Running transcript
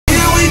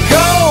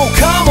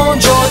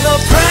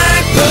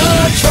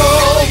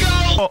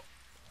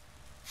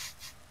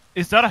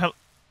Is that a hell?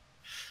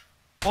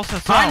 What's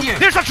that Behind sound? you!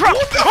 There's a truck!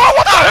 Oh,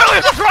 what the hell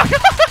is a truck?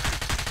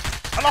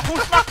 Allahu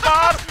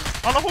Akbar!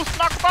 Allahu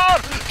Akbar!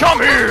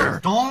 Come here!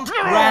 Don't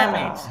ram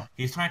it!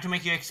 He's trying to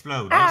make you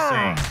explode, just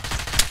saying.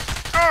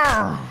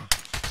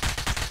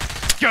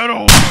 Get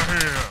over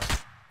here!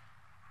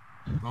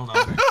 Well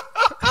done.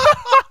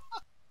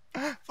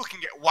 Fucking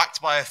get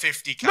whacked by a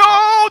 50 cal.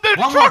 No! The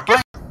One truck more!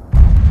 is...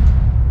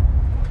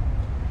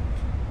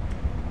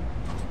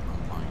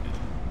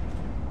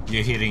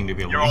 You're hitting the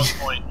building. You're on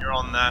point, you're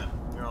on there.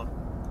 You're on.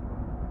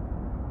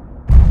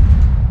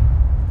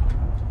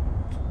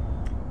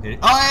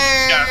 Oh!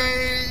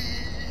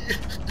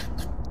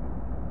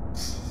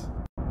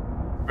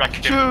 Wreck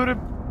him. Shoot him!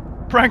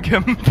 Prank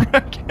him!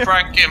 Prank him!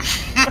 Prank him.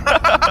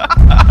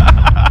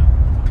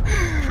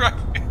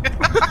 Prank him.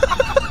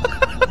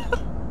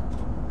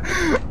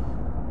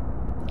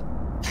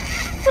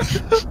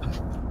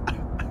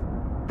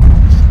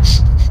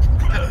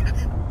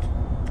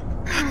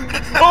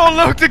 Oh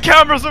look, the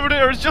camera's over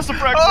there. It's just a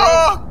prank, bro.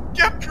 Oh,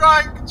 get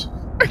pranked.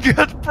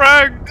 Get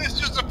pranked. It's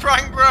just a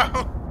prank, bro.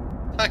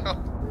 Hang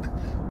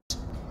on.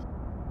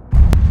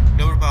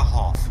 Lower about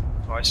half.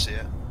 Oh, I see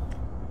it.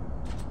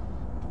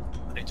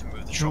 I need to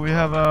move the truck. Do we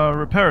have a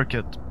repair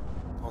kit?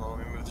 Hold on,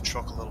 let me move the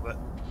truck a little bit.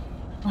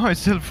 Oh, it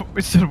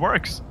still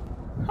works.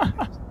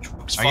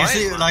 Truck's I guess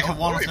fine, it, like don't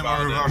one of worry them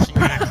about are it. reversing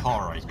in a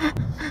car right now.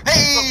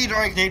 Hey,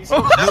 Drake Nate!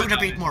 Load a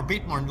bit more,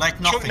 like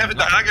nothing. Truck never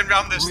like, I can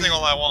ram this thing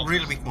all I want.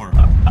 Really bit more.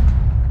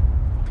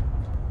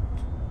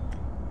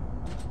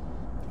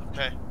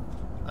 Okay.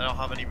 I don't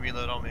have any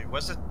reload on me.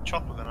 Where's the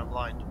chopper gun? I'm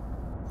blind.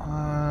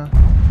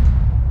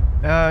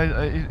 Yeah,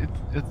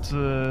 it's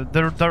the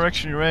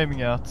direction you're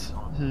aiming at.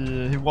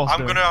 He was I'm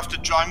there. gonna have to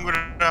chop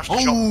Frank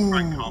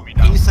on me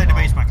Oh! down. Inside the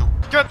base, Michael.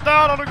 Get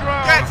down on the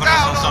ground! Get I down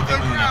saw on the something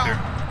moving up ground!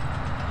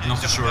 here. Not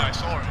so sure. I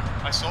saw it.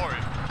 I saw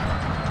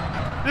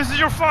it. This is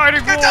your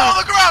fighting Get war! down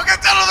on the ground!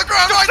 Get down on the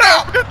ground right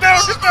now! Get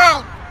down! Get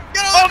down!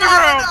 Get On the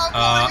ground!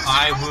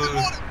 I will.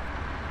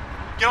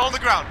 Get on the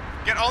ground!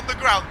 Get on the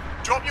ground!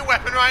 Drop your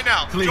weapon right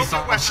now! Please, Drop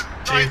your weapon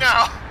right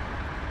now!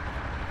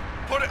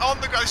 Put it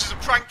on the ground. This is a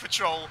prank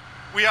patrol.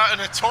 We are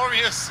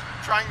notorious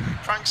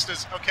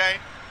pranksters. Okay.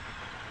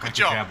 Good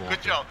job.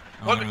 Good job.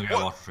 I'm gonna get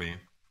water for you.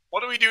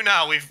 What do we do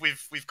now? We've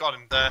got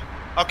him there.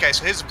 Okay,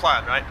 so here's the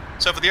plan, right?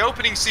 So for the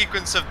opening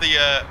sequence of the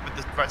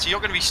right, so you're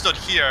going to be stood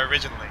here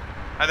originally,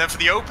 and then for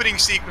the opening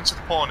sequence of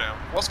the porno,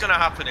 what's going to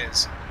happen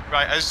is,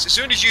 right, as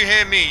soon as you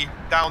hear me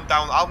down,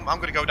 I'm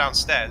going to go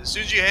downstairs. As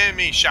soon as you hear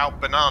me shout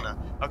banana,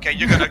 okay,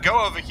 you're going to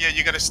go over here.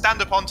 You're going to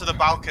stand up onto the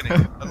balcony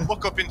and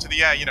look up into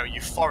the air, you know,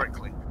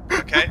 euphorically.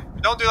 Okay,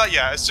 don't do that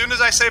yet. As soon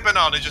as I say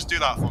banana, just do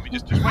that for me.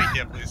 Just wait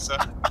here, please, sir.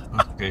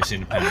 Okay, it's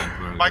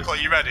independent. Michael, are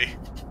you ready?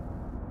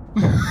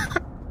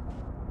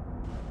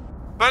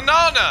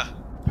 Banana!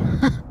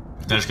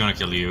 That's gonna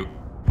kill you,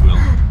 Will.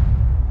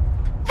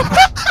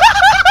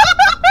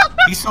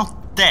 He's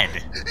not dead.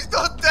 He's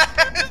not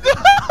dead!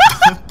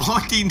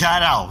 Pointing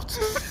that out.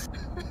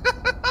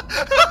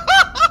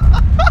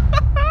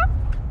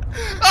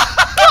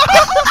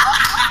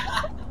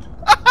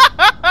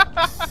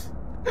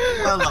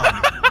 Well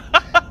done.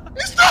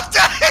 He's not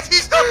dead!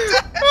 He's not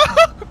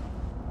dead!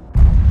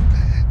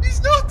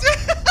 He's not dead!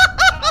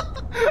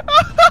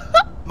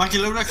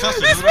 Michael, load that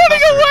cluster. He's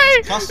running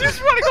away! Cluster.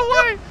 He's running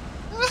away!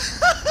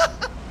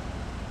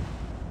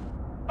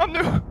 I'm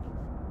new.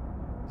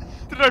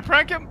 Did I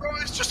prank him? Bro,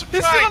 it's just a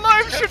He's prank! still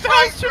alive! It's a Shoot the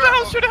prank, house! Shoot the bro.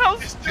 house! Shoot the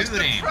house! It's just a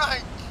Shooting.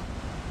 prank!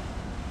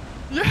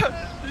 Yeah!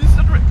 He's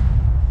still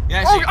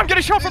Yeah, Oh, I'm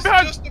getting shot from It's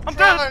behind! just a I'm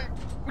prank. dead!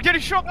 We're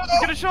getting shot! No. We're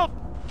getting shot!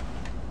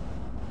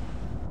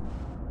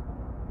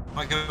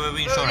 Michael, we're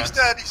being No, shot he's at.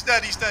 dead, he's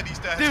dead, he's dead, he's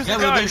dead. There's Yeah, a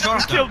we're guy being shot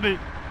who at killed me!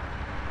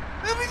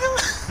 Let me do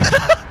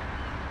it.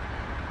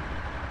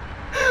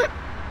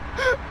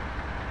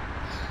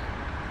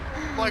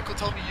 Michael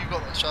told me you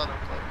got that shadow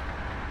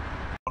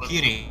cloak.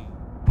 Kitty.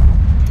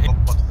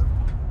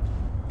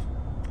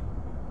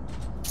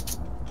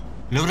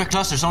 Load a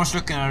cluster, someone's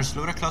looking at us.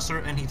 Load a cluster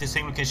and hit the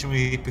same location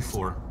we hit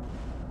before.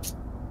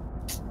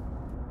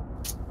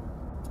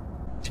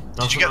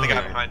 Did you get the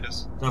guy behind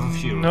us?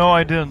 No,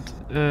 I didn't.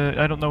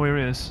 I don't know where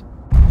he is.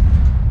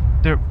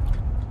 They're...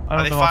 I Are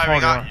don't they know how far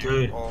firing they are. at you?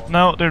 Good. Or...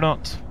 No, they're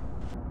not.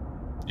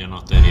 You're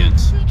not dead yet.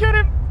 Get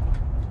him!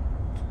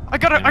 I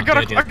got You're not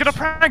dead yet. a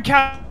prank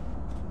cannon!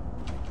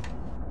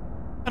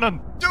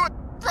 Do it!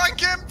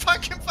 Prank him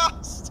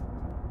fast!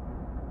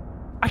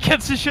 I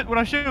can't see shit when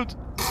I shoot!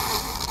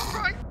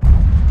 Prank!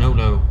 No,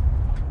 no.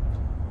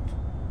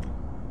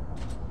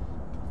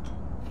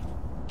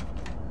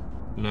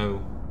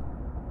 No.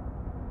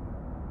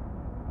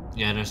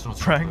 Yeah, there's not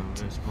Pranked.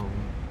 There's no...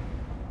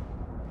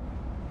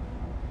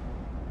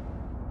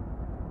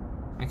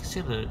 I can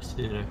see the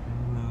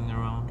moving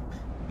around.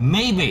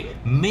 Maybe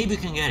we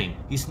can get him.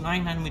 He's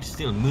 900 meters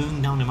still,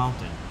 moving down the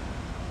mountain.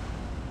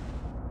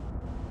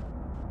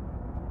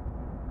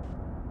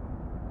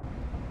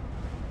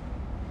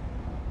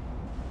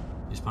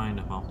 He's behind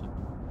the mountain.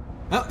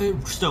 Oh,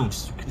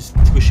 stones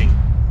squishing.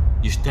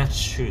 That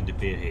should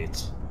be a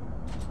hit.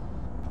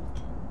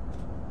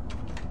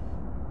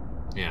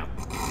 Yeah.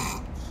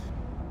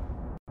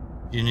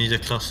 You need a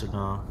cluster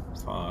now.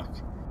 Fuck.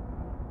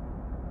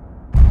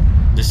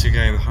 There's a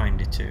guy behind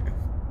it too.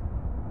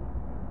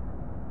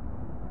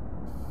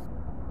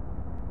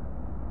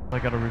 I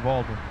got a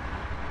revolver.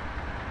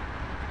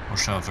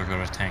 Watch out, I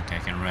got a tank, I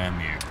can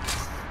ram you.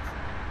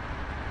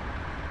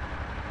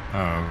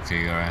 Oh,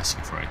 okay, you're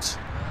asking for it.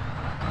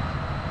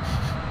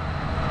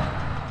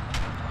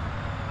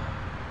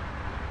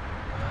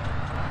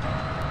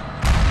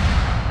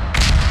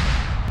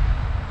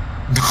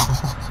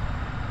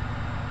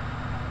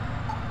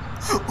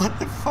 What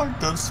the fuck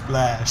does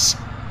splash?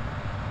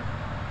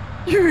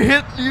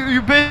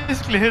 You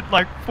basically hit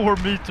like 4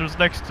 meters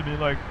next to me,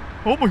 like,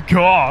 oh my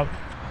god.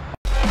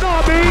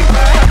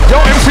 Yo,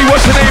 MC,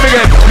 what's your name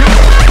again?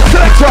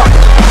 Selector.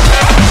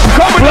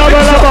 Come on,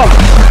 lava.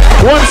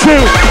 1,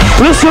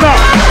 2. Listen up.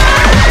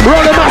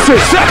 Run the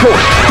massive circle.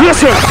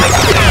 Listen.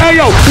 Hey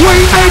yo,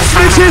 we ain't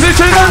snitches.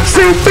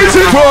 MC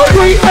bitches.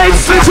 We ain't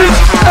snitches.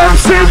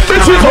 MC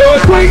bitches.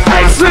 We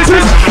ain't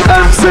snitches.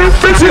 MC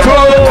bitches.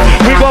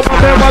 We got one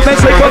man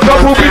take a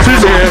couple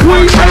bitches.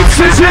 We ain't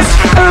snitches.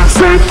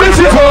 MC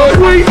bitches.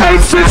 We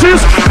ain't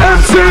snitches.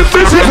 MC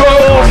bitches.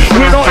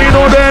 We not in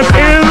on them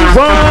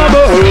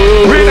informers.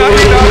 We not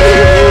in on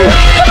them.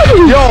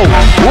 Yo,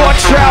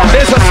 watch out,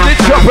 there's a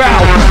snitch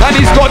about, and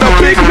he's got a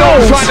big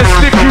nose trying to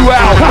slip you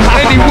out.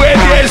 Anywhere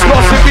there's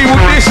lots of people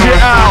dish it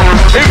out.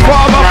 If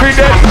I'm up in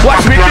there,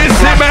 watch me diss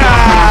him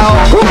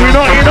out. We're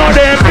not in on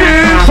them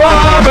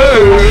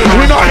informers.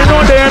 We're not in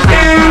on them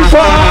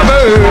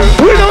informers.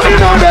 We're not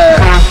in on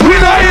them. We're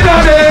not in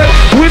on them.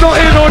 We're not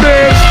in on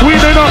them. We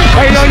do not.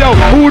 Hey yo yo,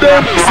 who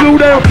them? Slew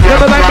them.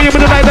 Never like me,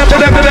 but like them. To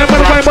them. When I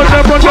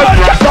run them.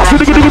 That's what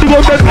they do.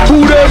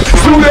 Who them?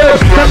 Slew them.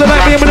 Never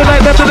like me, but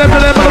like them. To them.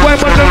 Run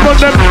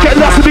them. Get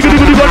lost in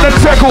the run them.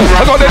 Circle.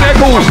 I got the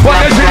echo. One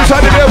day she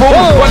inside the devil.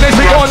 One day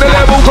she on the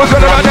level. Cause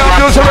when I'm down, I'm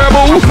just a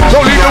rebel.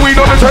 Don't leave the weed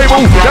on the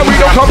table. Then we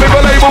don't come with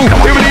a label.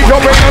 We will leave your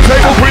brain on the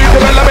table. Please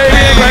develop a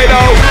grade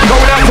out.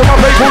 Going out to my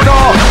faithful.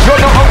 Nah, you're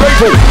not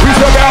ungrateful. We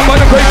serve out by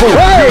the grateful.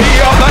 You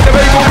eat up like the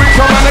bagel. Reach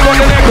some man, they got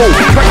the echo.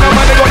 Pregnant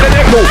man, they got the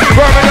echo.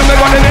 Birmingham, they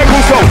got the echo.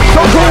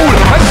 So cool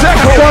and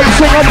second.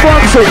 Dancing and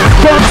dancing.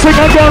 Dancing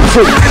and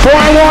dancing.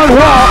 Boy, one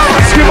rock.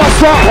 Skip us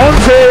start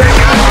hunting.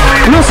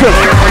 Listen.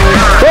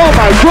 Oh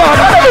my god.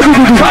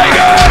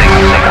 Tiger!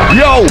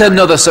 Yo!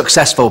 Another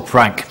successful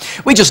prank.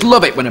 We just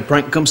love it when a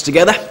prank comes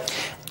together.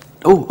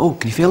 Oh,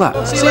 can you feel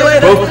that? See you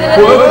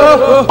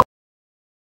later.